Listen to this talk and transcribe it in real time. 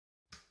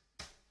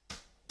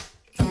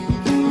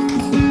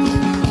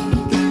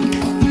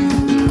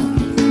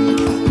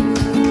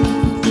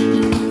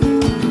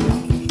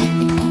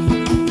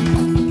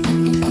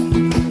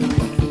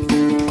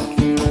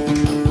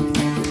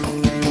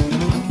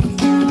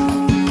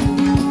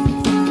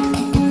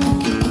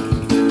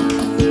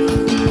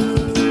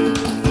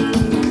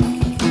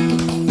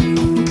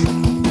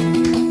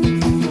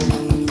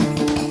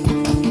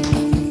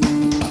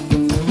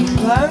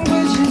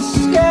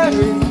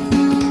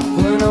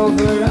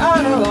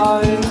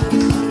paralyzed.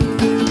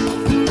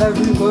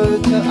 Every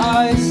word that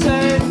I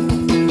say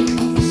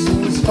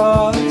seems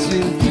far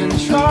too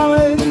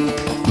contrived.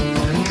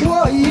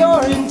 What are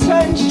your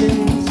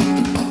intentions?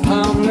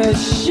 I'm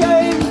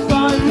ashamed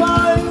by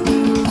mine.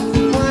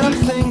 When I'm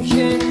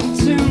thinking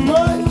too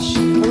much, I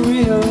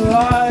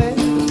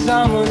realize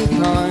I'm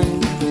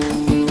unkind.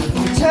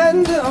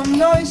 Pretend that I'm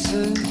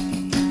nicer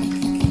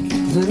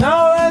than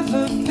I'll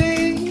ever be.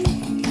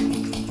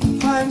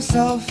 I'm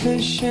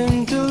selfish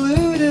and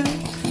deluded,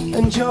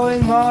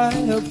 enjoying my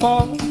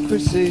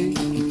hypocrisy.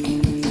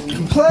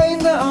 Complain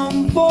that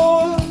I'm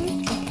bored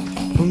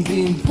when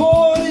being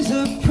bored is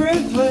a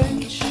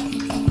privilege.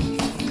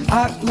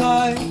 Act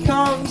like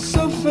I'm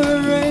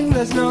suffering,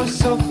 there's no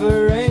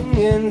suffering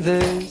in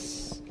this.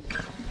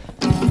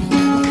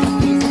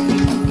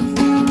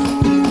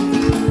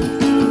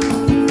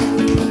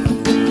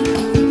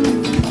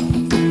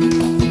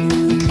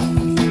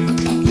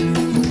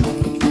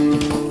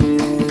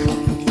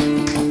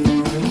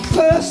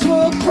 First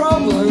world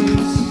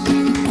problems,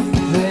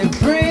 they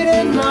breed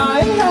in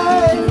my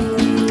head.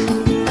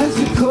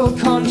 Ethical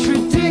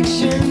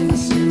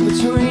contradictions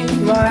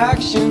between my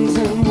actions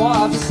and what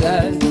I've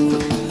said.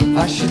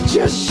 I should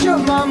just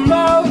shut my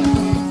mouth.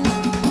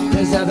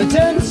 There's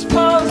evidence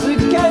piles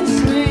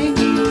against me.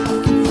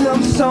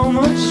 I'm so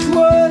much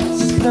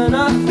worse than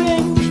I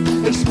think,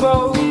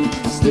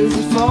 exposed as a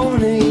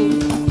phony.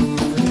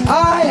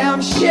 I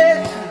am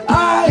shit,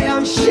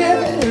 and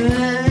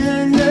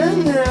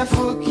a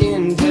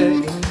fucking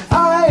dick.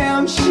 I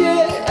am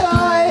shit,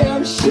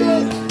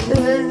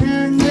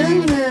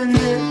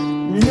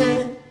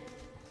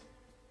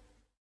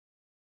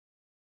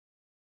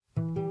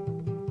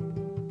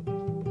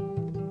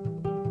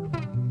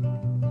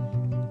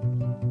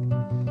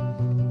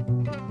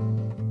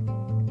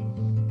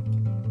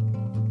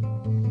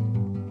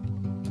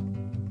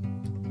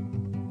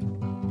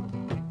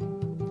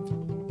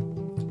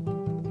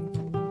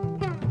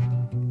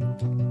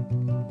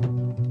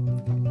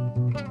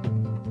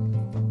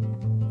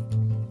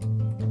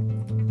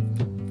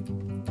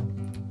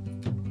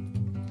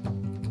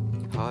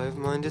 Hive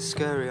mind is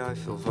scary, I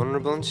feel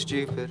vulnerable and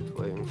stupid,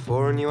 waiting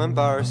for a new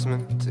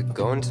embarrassment to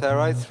go and tear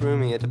right through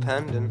me. A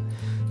dependent,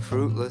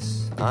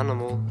 fruitless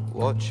animal,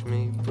 watch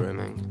me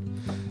brimming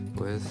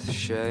with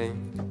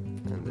shame.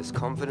 And this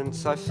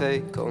confidence I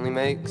fake only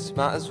makes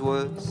matters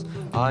worse.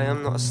 I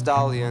am not a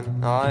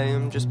stallion, I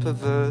am just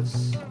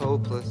perverse,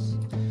 hopeless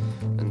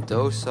and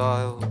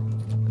docile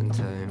and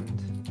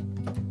tamed.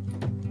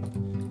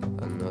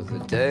 Another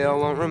day I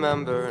won't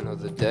remember,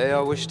 another day I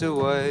wished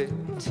away.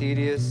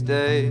 Tedious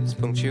days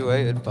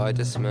punctuated by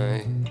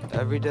dismay.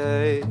 Every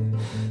day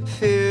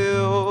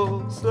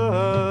feels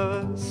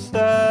the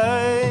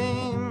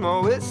same.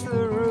 Oh, it's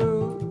the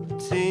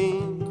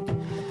routine,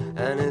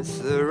 and it's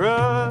the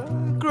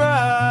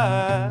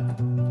regret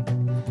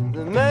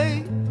that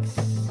makes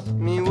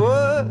me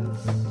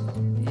worse,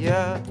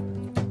 yeah.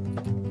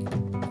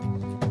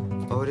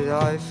 Oh, did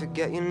I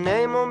forget your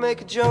name or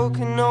make a joke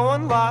and no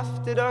one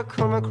laughed? Did I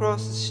come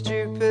across as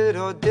stupid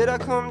or did I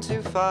come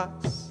too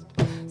fast?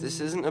 This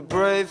isn't a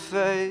brave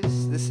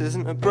face, this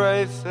isn't a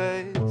brave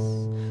face,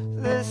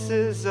 this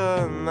is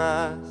a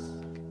mask.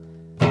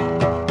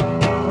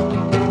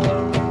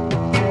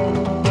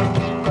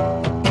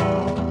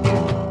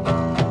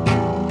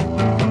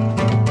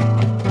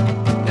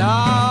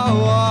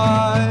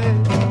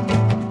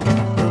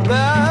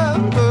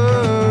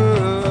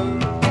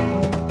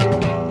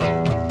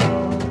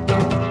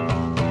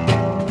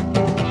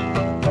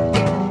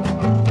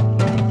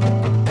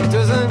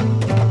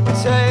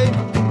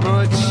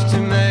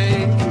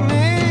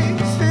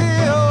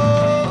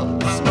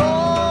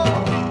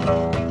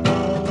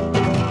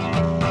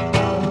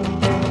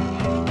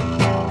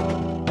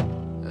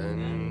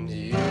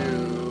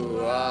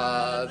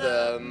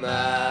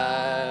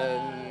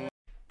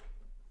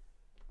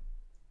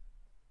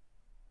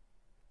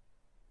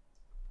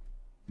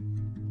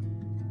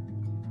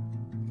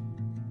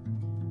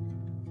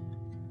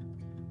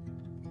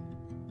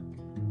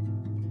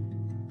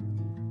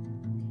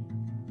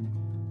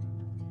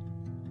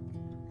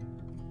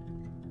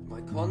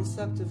 My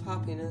concept of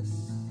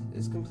happiness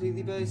is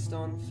completely based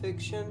on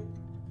fiction.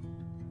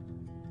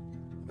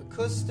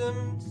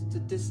 Accustomed to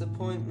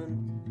disappointment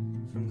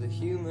from the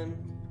human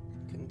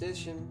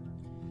condition,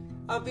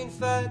 I've been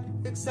fed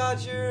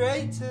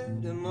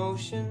exaggerated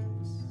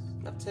emotions,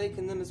 and I've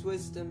taken them as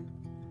wisdom.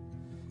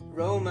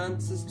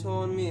 Romance has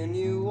torn me a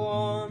new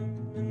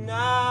one, and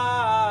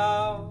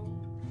now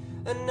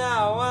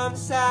I'm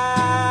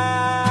sad.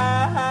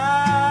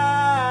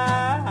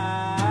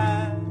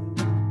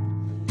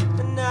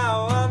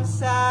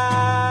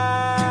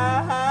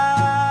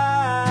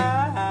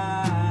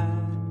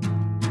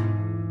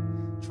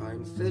 Try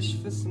and fish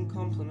for some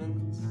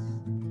compliments,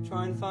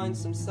 try and find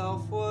some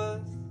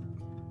self-worth,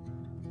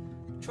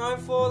 try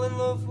and fall in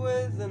love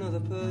with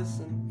another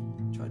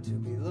person, try to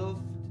be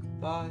loved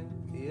by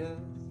the earth.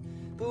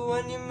 But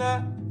when you're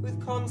met with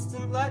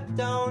constant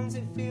letdowns,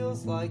 it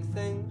feels like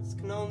things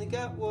can only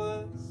get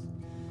worse.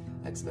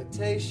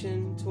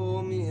 Expectation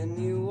tore me a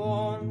new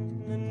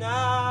one, and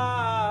now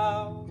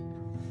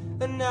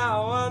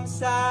I'm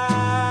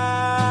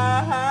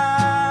sad,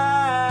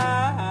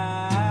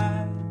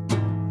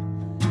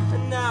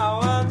 and now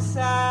I'm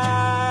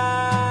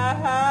sad.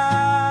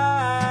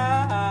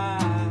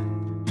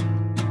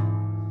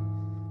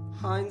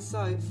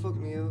 Hindsight fucked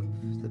me up,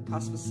 the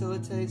past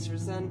facilitates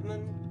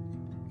resentment,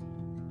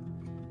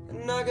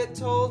 and I get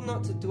told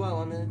not to dwell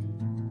on it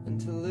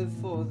and to live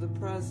for the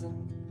present.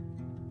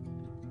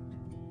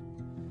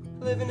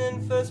 Living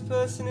in first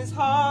person is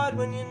hard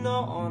when you're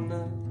not on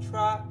a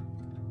track,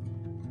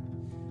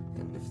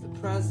 and if the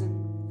present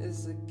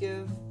is a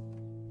gift,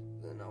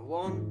 then I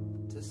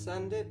want to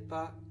send it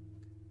back.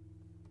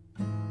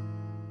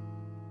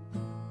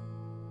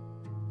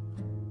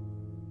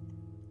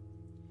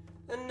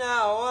 And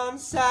now I'm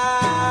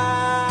sad.